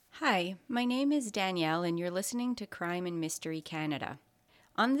Hi, my name is Danielle, and you're listening to Crime and Mystery Canada.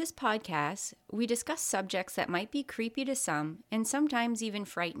 On this podcast, we discuss subjects that might be creepy to some and sometimes even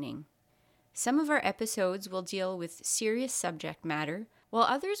frightening. Some of our episodes will deal with serious subject matter, while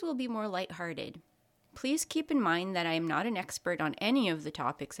others will be more lighthearted. Please keep in mind that I am not an expert on any of the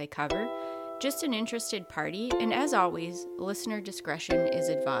topics I cover, just an interested party, and as always, listener discretion is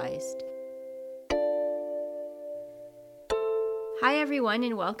advised. Hi everyone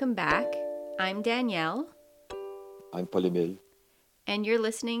and welcome back. I'm Danielle. I'm Polymil. And you're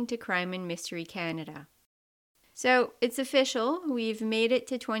listening to Crime and Mystery Canada. So it's official, we've made it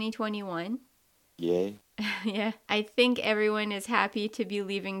to 2021. Yay. Yeah, I think everyone is happy to be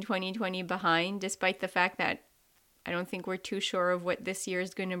leaving 2020 behind, despite the fact that I don't think we're too sure of what this year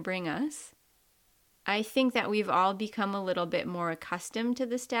is going to bring us. I think that we've all become a little bit more accustomed to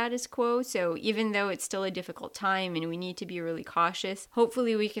the status quo, so even though it's still a difficult time and we need to be really cautious,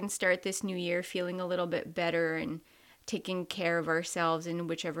 hopefully we can start this new year feeling a little bit better and taking care of ourselves in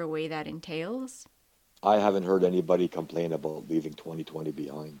whichever way that entails. I haven't heard anybody complain about leaving 2020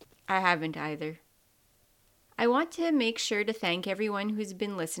 behind. I haven't either. I want to make sure to thank everyone who's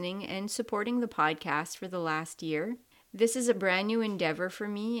been listening and supporting the podcast for the last year. This is a brand new endeavor for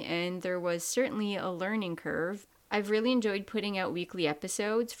me, and there was certainly a learning curve. I've really enjoyed putting out weekly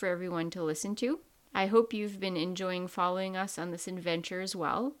episodes for everyone to listen to. I hope you've been enjoying following us on this adventure as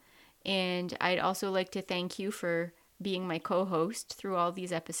well. And I'd also like to thank you for being my co-host through all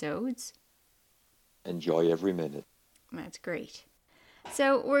these episodes. Enjoy every minute. That's great.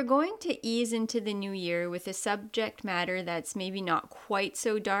 So we're going to ease into the new year with a subject matter that's maybe not quite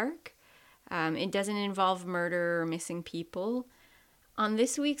so dark. It doesn't involve murder or missing people. On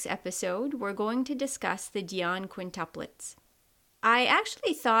this week's episode, we're going to discuss the Dionne quintuplets. I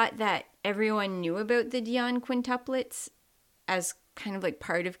actually thought that everyone knew about the Dionne quintuplets as kind of like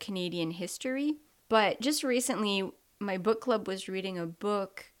part of Canadian history. But just recently, my book club was reading a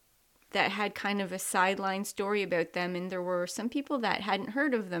book that had kind of a sideline story about them, and there were some people that hadn't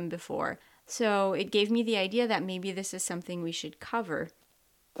heard of them before. So it gave me the idea that maybe this is something we should cover.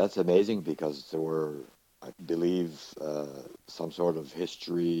 That's amazing because there were, I believe, some sort of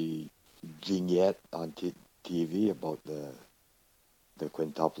history vignette on TV about the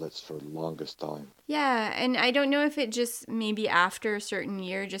quintuplets for the longest time. Yeah, and I don't know if it just maybe after a certain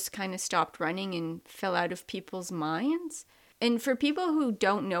year just kind of stopped running and fell out of people's minds. And for people who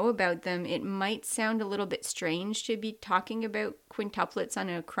don't know about them, it might sound a little bit strange to be talking about quintuplets on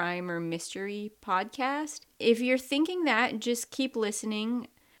a crime or mystery podcast. If you're thinking that, just keep listening.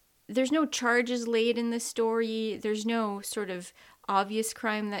 There's no charges laid in the story. There's no sort of obvious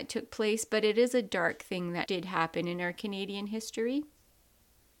crime that took place, but it is a dark thing that did happen in our Canadian history.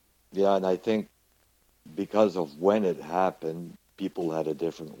 Yeah, and I think because of when it happened, people had a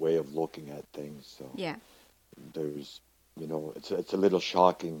different way of looking at things. So yeah, there's, it's a little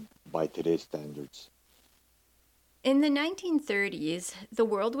shocking by today's standards. In the 1930s, the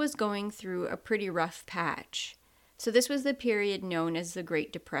world was going through a pretty rough patch. So this was the period known as the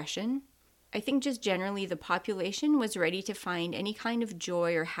Great Depression. I think just generally the population was ready to find any kind of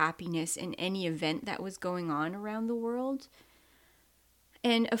joy or happiness in any event that was going on around the world.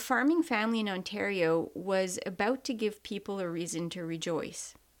 And a farming family in Ontario was about to give people a reason to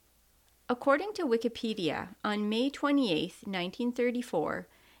rejoice. According to Wikipedia, on May 28, 1934,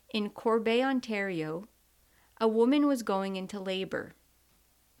 in Corbeil, Ontario, a woman was going into labor.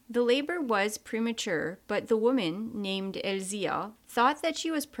 The labor was premature, but the woman, named Elzia, thought that she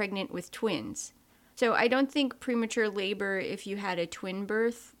was pregnant with twins. So I don't think premature labor, if you had a twin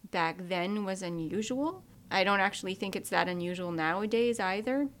birth back then, was unusual. I don't actually think it's that unusual nowadays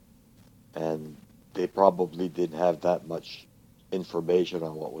either. And they probably didn't have that much information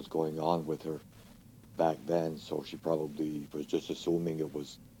on what was going on with her back then, so she probably was just assuming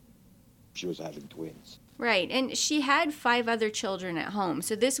she was having twins. Right, and she had 5 other children at home,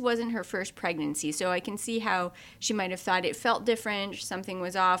 so this wasn't her first pregnancy, so I can see how she might have thought it felt different, something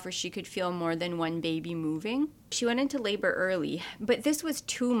was off, or she could feel more than one baby moving. She went into labor early, but this was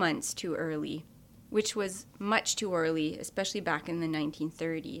 2 months too early, which was much too early, especially back in the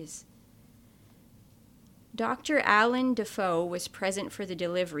 1930s. Dr. Alan Defoe was present for the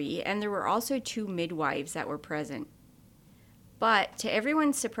delivery, and there were also 2 midwives that were present. But to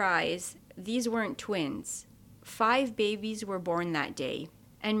everyone's surprise, these weren't twins. 5 babies were born that day,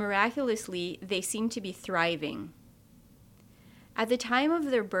 and miraculously, they seemed to be thriving. At the time of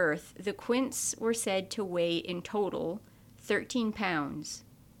their birth, the quints were said to weigh in total 13 pounds.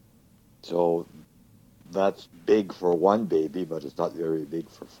 So that's big for one baby, but it's not very big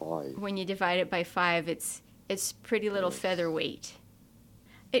for 5. When you divide it by 5, it's pretty little featherweight.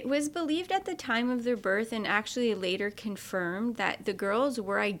 It was believed at the time of their birth and actually later confirmed that the girls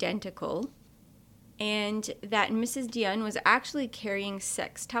were identical and that Mrs. Dion was actually carrying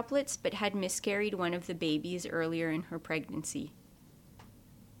sextuplets but had miscarried one of the babies earlier in her pregnancy.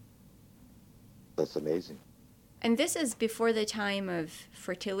 That's amazing. And this is before the time of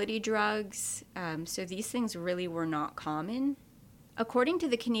fertility drugs, so these things really were not common. According to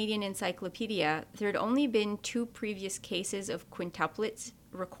the Canadian Encyclopedia, there had only been 2 previous cases of quintuplets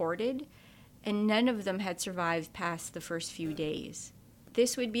recorded, and none of them had survived past the first few days.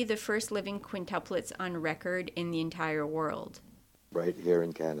 This would be the first living quintuplets on record in the entire world. Right here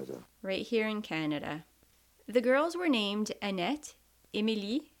in Canada. Right here in Canada. The girls were named Annette,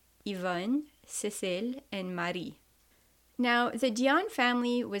 Émilie, Yvonne, Cécile, and Marie. Now, the Dion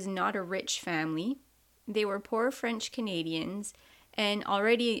family was not a rich family. They were poor French Canadians, and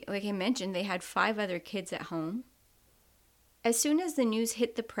already, like I mentioned, they had 5 other kids at home. As soon as the news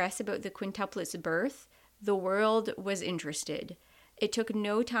hit the press about the quintuplets' birth, the world was interested. It took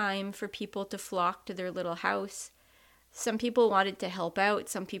no time for people to flock to their little house. Some people wanted to help out,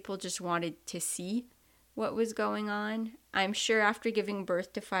 some people just wanted to see what was going on. I'm sure after giving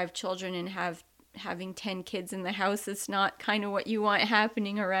birth to 5 children and having 10 kids in the house, it's not kind of what you want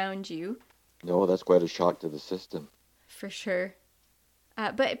happening around you. No, that's quite a shock to the system. For sure.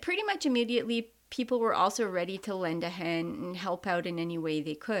 But pretty much immediately, people were also ready to lend a hand and help out in any way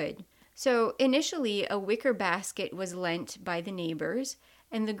they could. So initially, a wicker basket was lent by the neighbors,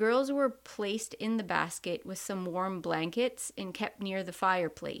 and the girls were placed in the basket with some warm blankets and kept near the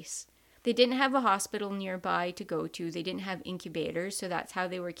fireplace. They didn't have a hospital nearby to go to. They didn't have incubators, so that's how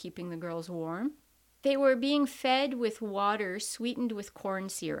they were keeping the girls warm. They were being fed with water sweetened with corn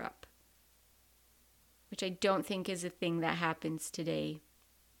syrup, which I don't think is a thing that happens today.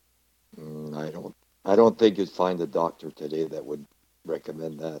 I don't think you'd find a doctor today that would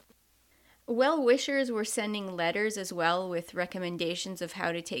recommend that. Well-wishers were sending letters as well with recommendations of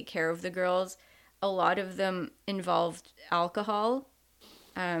how to take care of the girls. A lot of them involved alcohol,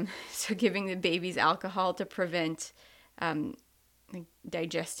 so giving the babies alcohol to prevent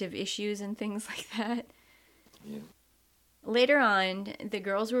digestive issues and things like that. Yeah. Later on, the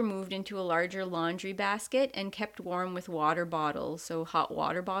girls were moved into a larger laundry basket and kept warm with water bottles, so hot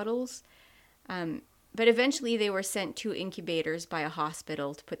water bottles. But eventually they were sent to incubators by a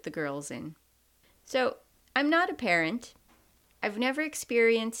hospital to put the girls in. So, I'm not a parent. I've never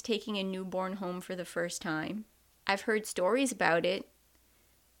experienced taking a newborn home for the first time. I've heard stories about it.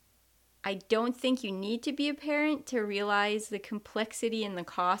 I don't think you need to be a parent to realize the complexity and the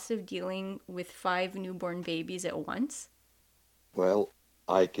cost of dealing with 5 newborn babies at once. Well,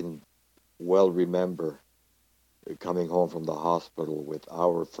 I can well remember coming home from the hospital with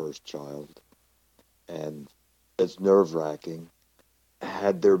our first child, and it's nerve-wracking.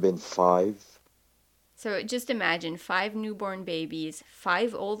 Had there been 5? So just imagine 5 newborn babies,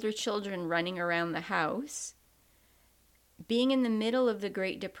 5 older children running around the house, being in the middle of the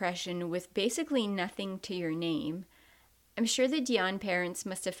Great Depression with basically nothing to your name. I'm sure the Dion parents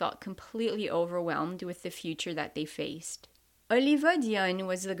must have felt completely overwhelmed with the future that they faced. Oliva Dion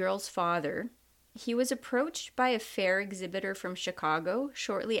was the girl's father. He was approached by a fair exhibitor from Chicago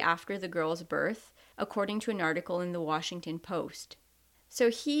shortly after the girl's birth, according to an article in the Washington Post. So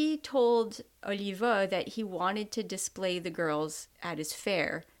he told Oliva that he wanted to display the girls at his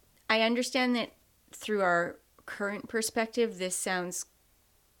fair. I understand that through our current perspective, this sounds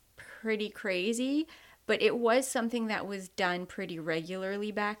pretty crazy, but it was something that was done pretty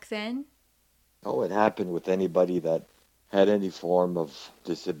regularly back then. Oh, it happened with anybody that had any form of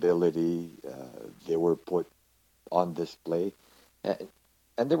disability. They were put on display.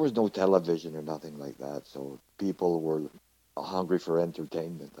 And there was no television or nothing like that, so people were hungry for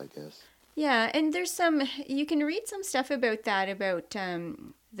entertainment, I guess. Yeah, and you can read some stuff about that, about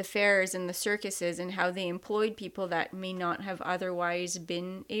the fairs and the circuses and how they employed people that may not have otherwise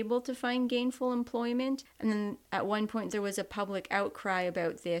been able to find gainful employment. And then at one point there was a public outcry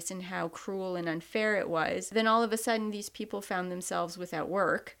about this and how cruel and unfair it was. Then all of a sudden these people found themselves without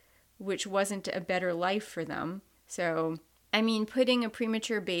work, which wasn't a better life for them. So, I mean, putting a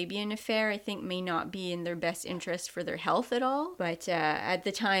premature baby in a fair, I think, may not be in their best interest for their health at all. But at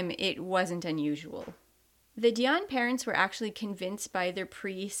the time, it wasn't unusual. The Dion parents were actually convinced by their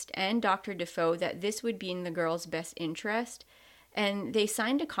priest and Dr. Defoe that this would be in the girls' best interest, and they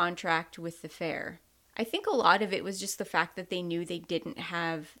signed a contract with the fair. I think a lot of it was just the fact that they knew they didn't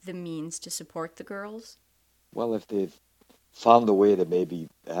have the means to support the girls. Well, if they've found a way to maybe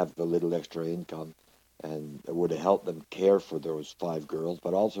have a little extra income, and it would have helped them care for those 5 girls,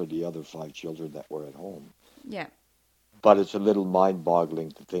 but also the other 5 children that were at home. Yeah. But it's a little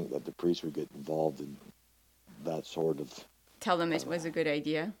mind-boggling to think that the priest would get involved in that sort of... Tell them it was a good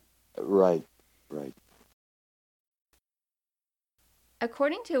idea. Right, right.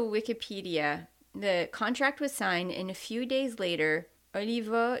 According to Wikipedia, the contract was signed, and a few days later,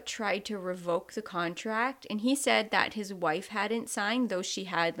 Oliva tried to revoke the contract, and he said that his wife hadn't signed, though she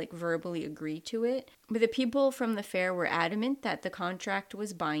had verbally agreed to it. But the people from the fair were adamant that the contract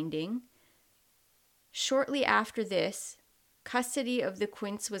was binding. Shortly after this, custody of the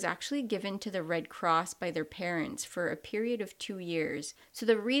Quints was actually given to the Red Cross by their parents for a period of 2 years. So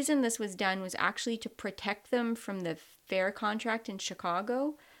the reason this was done was actually to protect them from the fair contract in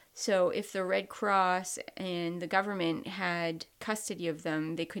Chicago. So if the Red Cross and the government had custody of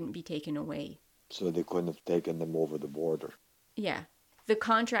them, they couldn't be taken away. So they couldn't have taken them over the border. Yeah. The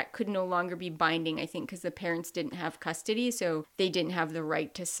contract could no longer be binding, I think, because the parents didn't have custody, so they didn't have the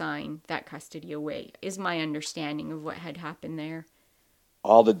right to sign that custody away, is my understanding of what had happened there.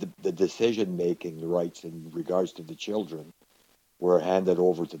 All the decision-making rights in regards to the children were handed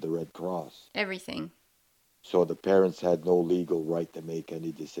over to the Red Cross. Everything. So the parents had no legal right to make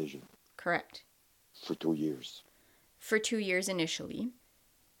any decision. Correct. For 2 years. For 2 years initially.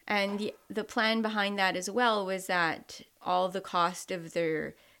 And the plan behind that as well was that all the cost of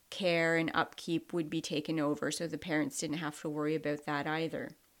their care and upkeep would be taken over, so the parents didn't have to worry about that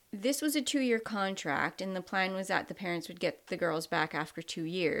either. This was a 2-year contract, and the plan was that the parents would get the girls back after 2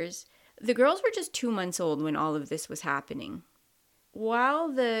 years. The girls were just 2 months old when all of this was happening.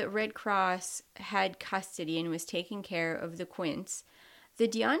 While the Red Cross had custody and was taking care of the Quints, the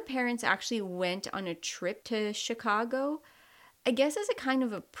Dion parents actually went on a trip to Chicago, I guess as a kind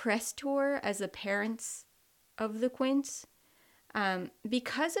of a press tour as the parents of the Quints.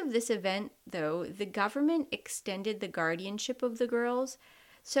 Because of this event, though, the government extended the guardianship of the girls.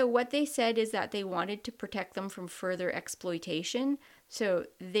 So what they said is that they wanted to protect them from further exploitation. So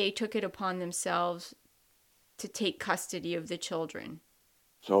they took it upon themselves to take custody of the children.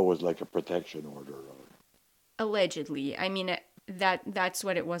 So it was like a protection order? Allegedly. I mean, that's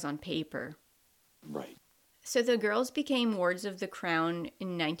what it was on paper. Right. So the girls became wards of the crown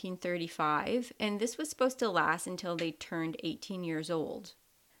in 1935, and this was supposed to last until they turned 18 years old.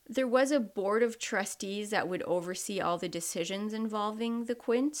 There was a board of trustees that would oversee all the decisions involving the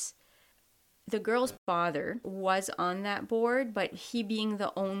Quints. The girl's father was on that board, but he being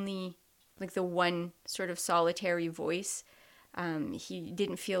the only, the one sort of solitary voice, he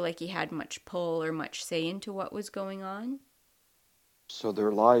didn't feel like he had much pull or much say into what was going on. So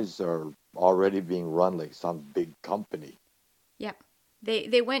their lives are already being run like some big company. Yeah.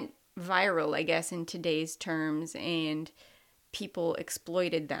 They went viral, I guess, in today's terms, and people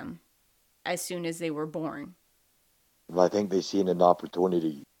exploited them as soon as they were born. I think they seen an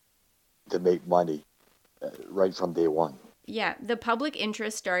opportunity to make money right from day one. Yeah, the public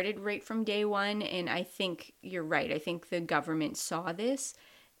interest started right from day one, and I think you're right. I think the government saw this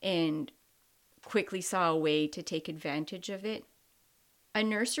and quickly saw a way to take advantage of it. A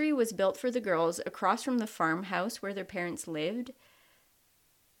nursery was built for the girls across from the farmhouse where their parents lived.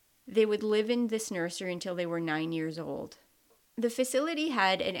 They would live in this nursery until they were 9 years old. The facility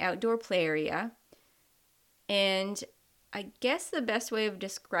had an outdoor play area, and I guess the best way of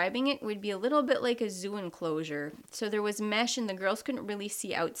describing it would be a little bit like a zoo enclosure. So there was mesh and the girls couldn't really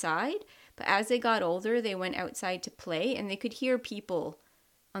see outside, but as they got older, they went outside to play and they could hear people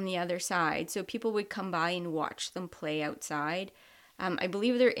on the other side. So people would come by and watch them play outside. I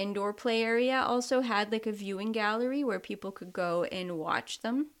believe their indoor play area also had a viewing gallery where people could go and watch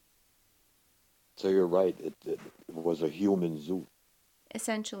them. So you're right, it was a human zoo.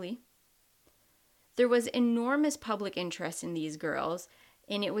 Essentially. There was enormous public interest in these girls,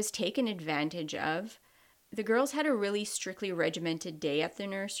 and it was taken advantage of. The girls had a really strictly regimented day at the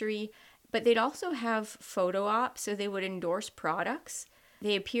nursery, but they'd also have photo ops, so they would endorse products.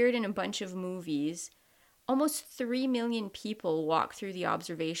 They appeared in a bunch of movies. Almost 3 million people walked through the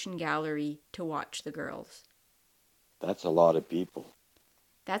observation gallery to watch the girls. That's a lot of people.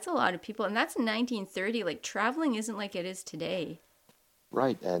 That's a lot of people, and that's in 1930. Traveling isn't like it is today.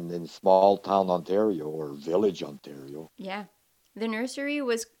 Right, and in small town Ontario or village Ontario. Yeah. The nursery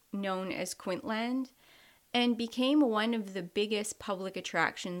was known as Quintland and became one of the biggest public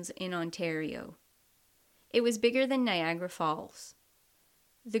attractions in Ontario. It was bigger than Niagara Falls.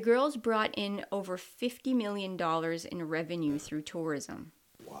 The girls brought in over $50 million in revenue through tourism.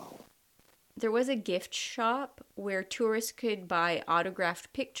 Wow. There was a gift shop where tourists could buy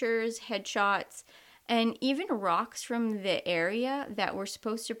autographed pictures, headshots, and even rocks from the area that were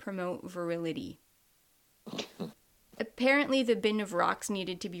supposed to promote virility. Apparently, the bin of rocks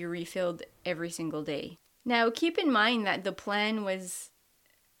needed to be refilled every single day. Now, keep in mind that the plan was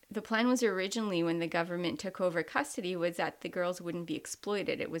originally, when the government took over custody, was that the girls wouldn't be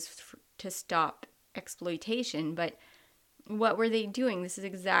exploited. It was to stop exploitation. But what were they doing? This is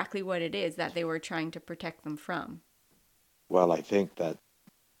exactly what it is that they were trying to protect them from. Well, I think that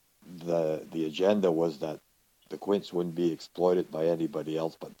the agenda was that the Quints wouldn't be exploited by anybody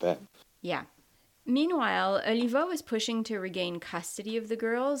else but them. Yeah. Meanwhile, Oliva was pushing to regain custody of the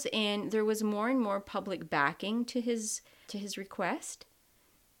girls, and there was more and more public backing to his request.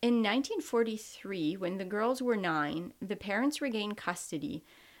 In 1943, when the girls were 9, the parents regained custody,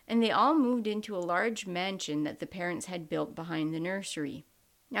 and they all moved into a large mansion that the parents had built behind the nursery.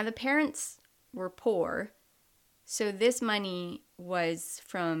 Now, the parents were poor, so this money was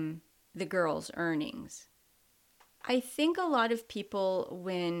from the girls' earnings. I think a lot of people,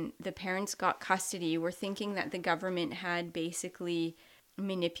 when the parents got custody, were thinking that the government had basically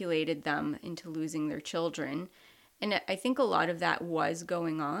manipulated them into losing their children. And I think a lot of that was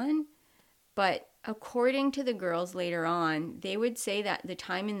going on. But according to the girls later on, they would say that the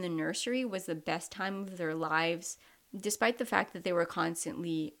time in the nursery was the best time of their lives, despite the fact that they were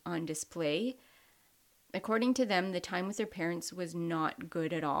constantly on display. According to them, the time with their parents was not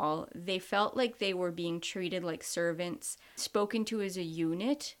good at all. They felt like they were being treated like servants, spoken to as a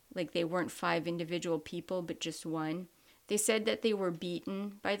unit, like they weren't 5 individual people, but just one. They said that they were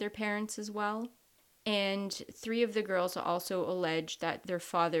beaten by their parents as well. And 3 of the girls also alleged that their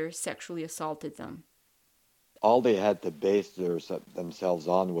father sexually assaulted them. All they had to base themselves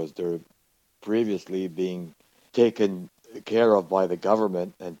on was their previously being taken care of by the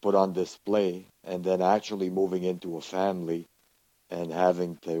government and put on display, and then actually moving into a family and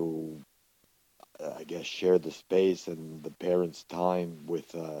having to, I guess, share the space and the parents' time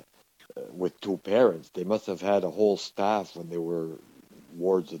with 2 parents. They must have had a whole staff when they were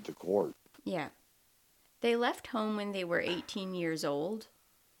wards of the court. Yeah. They left home when they were 18 years old.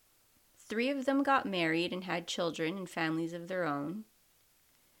 3 of them got married and had children and families of their own.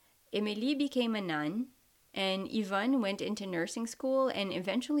 Emilie became a nun, and Yvonne went into nursing school and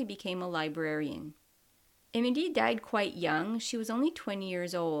eventually became a librarian. Emilie died quite young. She was only 20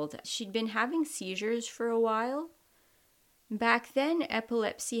 years old. She'd been having seizures for a while. Back then,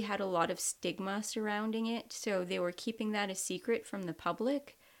 epilepsy had a lot of stigma surrounding it, so they were keeping that a secret from the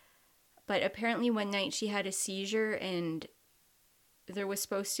public. But apparently one night she had a seizure, and there was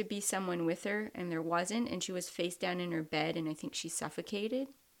supposed to be someone with her, and there wasn't, and she was face down in her bed, and I think she suffocated.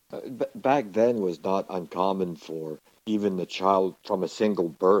 Back then was not uncommon for even the child from a single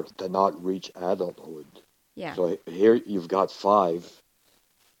birth to not reach adulthood. Yeah. So here you've got 5.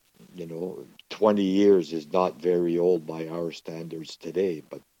 20 years is not very old by our standards today,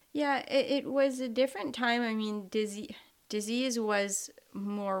 but yeah, it was a different time. I mean, disease was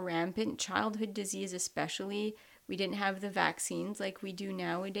more rampant, childhood disease especially. We didn't have the vaccines like we do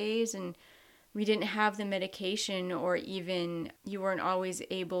nowadays, and we didn't have the medication, or even you weren't always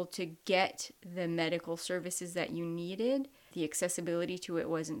able to get the medical services that you needed. The accessibility to it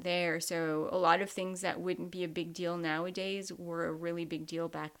wasn't there. So a lot of things that wouldn't be a big deal nowadays were a really big deal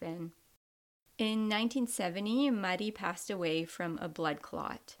back then. In 1970, Marie passed away from a blood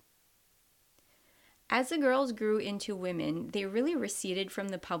clot. As the girls grew into women, they really receded from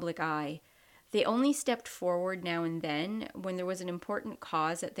the public eye. They only stepped forward now and then when there was an important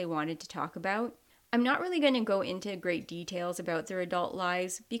cause that they wanted to talk about. I'm not really going to go into great details about their adult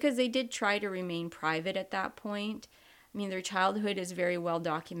lives because they did try to remain private at that point. I mean, their childhood is very well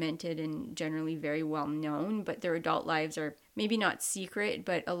documented and generally very well known, but their adult lives are maybe not secret,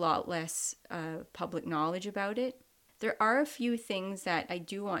 but a lot less public knowledge about it. There are a few things that I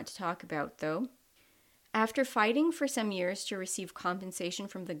do want to talk about, though. After fighting for some years to receive compensation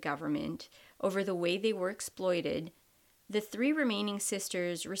from the government over the way they were exploited, the 3 remaining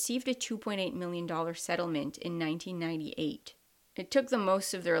sisters received a $2.8 million settlement in 1998. It took them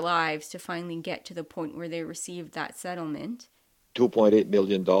most of their lives to finally get to the point where they received that settlement. $2.8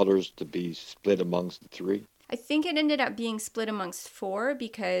 million to be split amongst the 3? I think it ended up being split amongst 4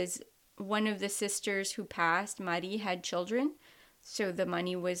 because one of the sisters who passed, Marie, had children. So the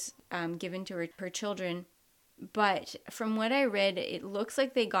money was given to her children. But from what I read, it looks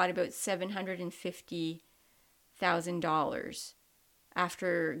like they got about $750,000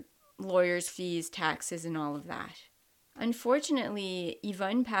 after lawyers' fees, taxes, and all of that. Unfortunately,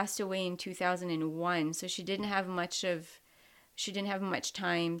 Yvonne passed away in 2001, so she didn't have much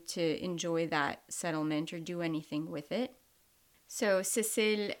time to enjoy that settlement or do anything with it. So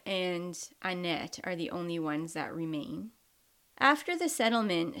Cécile and Annette are the only ones that remain. After the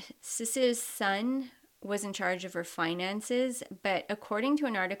settlement, Cécile's son was in charge of her finances, but according to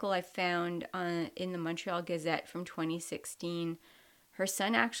an article I found in the Montreal Gazette from 2016, her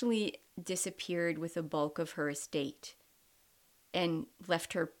son actually disappeared with a bulk of her estate and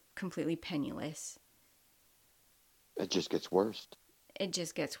left her completely penniless. It just gets worse. It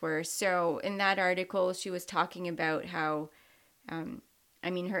just gets worse. So in that article, she was talking about how,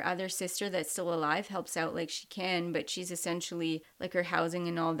 her other sister that's still alive helps out like she can, but she's essentially, like, her housing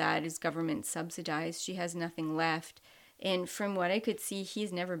and all that is government subsidized. She has nothing left. And from what I could see,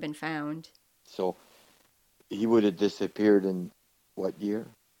 he's never been found. So he would have disappeared in what year?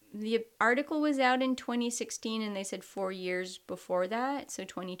 The article was out in 2016, and they said 4 years before that, so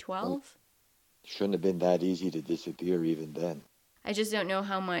 2012. Well, shouldn't have been that easy to disappear even then. I just don't know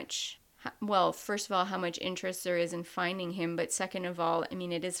how much, well, first of all, how much interest there is in finding him, but second of all,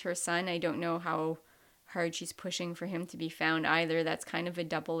 it is her son. I don't know how hard she's pushing for him to be found either. That's kind of a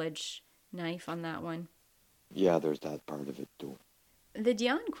double-edged knife on that one. Yeah, there's that part of it too. The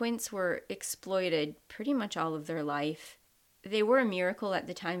Dion Quints were exploited pretty much all of their life. They were a miracle at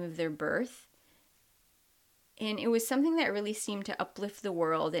the time of their birth. And it was something that really seemed to uplift the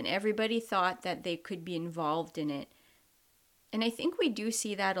world, and everybody thought that they could be involved in it. And I think we do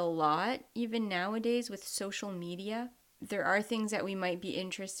see that a lot, even nowadays with social media. There are things that we might be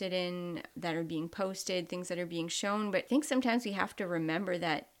interested in that are being posted, things that are being shown, but I think sometimes we have to remember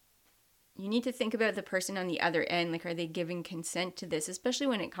that you need to think about the person on the other end. Like, are they giving consent to this, especially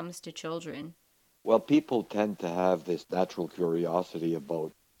when it comes to children? Well, people tend to have this natural curiosity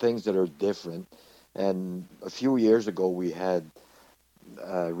about things that are different. And a few years ago, we had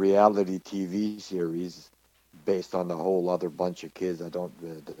a reality TV series based on a whole other bunch of kids. The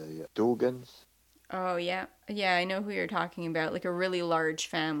Dugans. Oh, yeah. Yeah, I know who you're talking about. Like a really large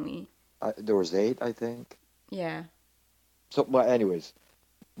family. There was 8, I think. Yeah. So, well, anyways,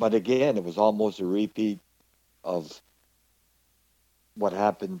 but again, it was almost a repeat of what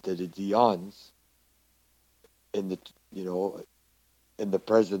happened to the Dions in the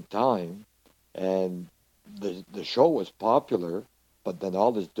present time. And the show was popular, but then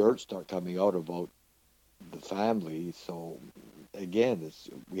all this dirt started coming out about the family. So again,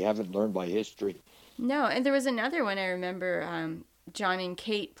 we haven't learned by history. No, and there was another one I remember, John and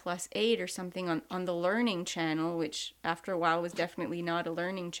Kate +8 or something on the Learning Channel, which after a while was definitely not a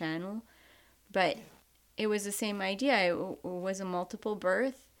learning channel. But it was the same idea. It was a multiple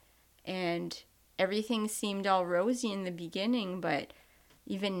birth, and everything seemed all rosy in the beginning, but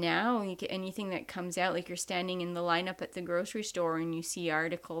even now, anything that comes out, like you're standing in the lineup at the grocery store and you see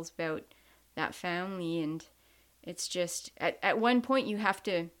articles about that family, and it's just, at one point you have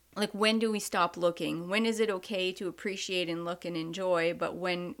to, like, when do we stop looking? When is it okay to appreciate and look and enjoy, but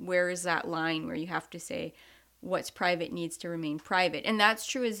where is that line where you have to say what's private needs to remain private? And that's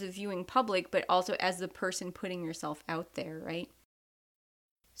true as the viewing public, but also as the person putting yourself out there, right?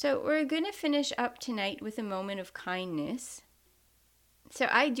 So we're going to finish up tonight with a moment of kindness. So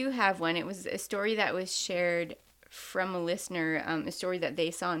I do have one. It was a story that was shared from a listener, a story that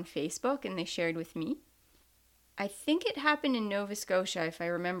they saw on Facebook and they shared with me. I think it happened in Nova Scotia, if I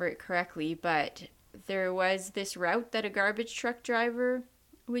remember it correctly, but there was this route that a garbage truck driver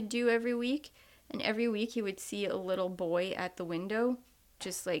would do every week, and every week he would see a little boy at the window,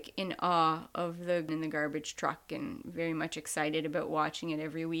 just like in awe of the garbage truck and very much excited about watching it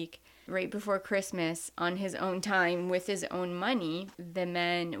every week. Right before Christmas, on his own time, with his own money, the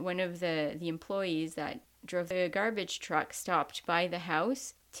man, one of the employees that drove the garbage truck, stopped by the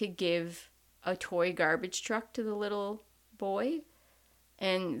house to give a toy garbage truck to the little boy.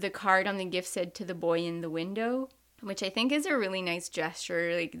 And the card on the gift said, "To the boy in the window," which I think is a really nice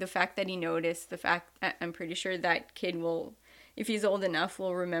gesture. Like, the fact that he noticed, the fact that I'm pretty sure that kid will, if he's old enough,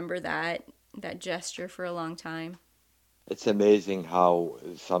 will remember that gesture for a long time. It's amazing how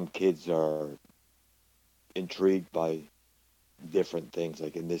some kids are intrigued by different things.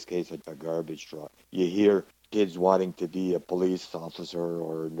 Like in this case, a garbage truck. You hear kids wanting to be a police officer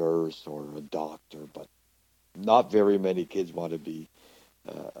or a nurse or a doctor, but not very many kids want to be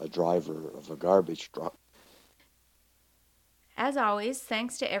a driver of a garbage truck. As always,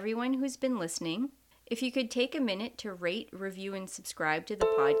 thanks to everyone who's been listening. If you could take a minute to rate, review, and subscribe to the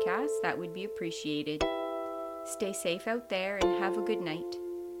podcast, that would be appreciated. Stay safe out there and have a good night.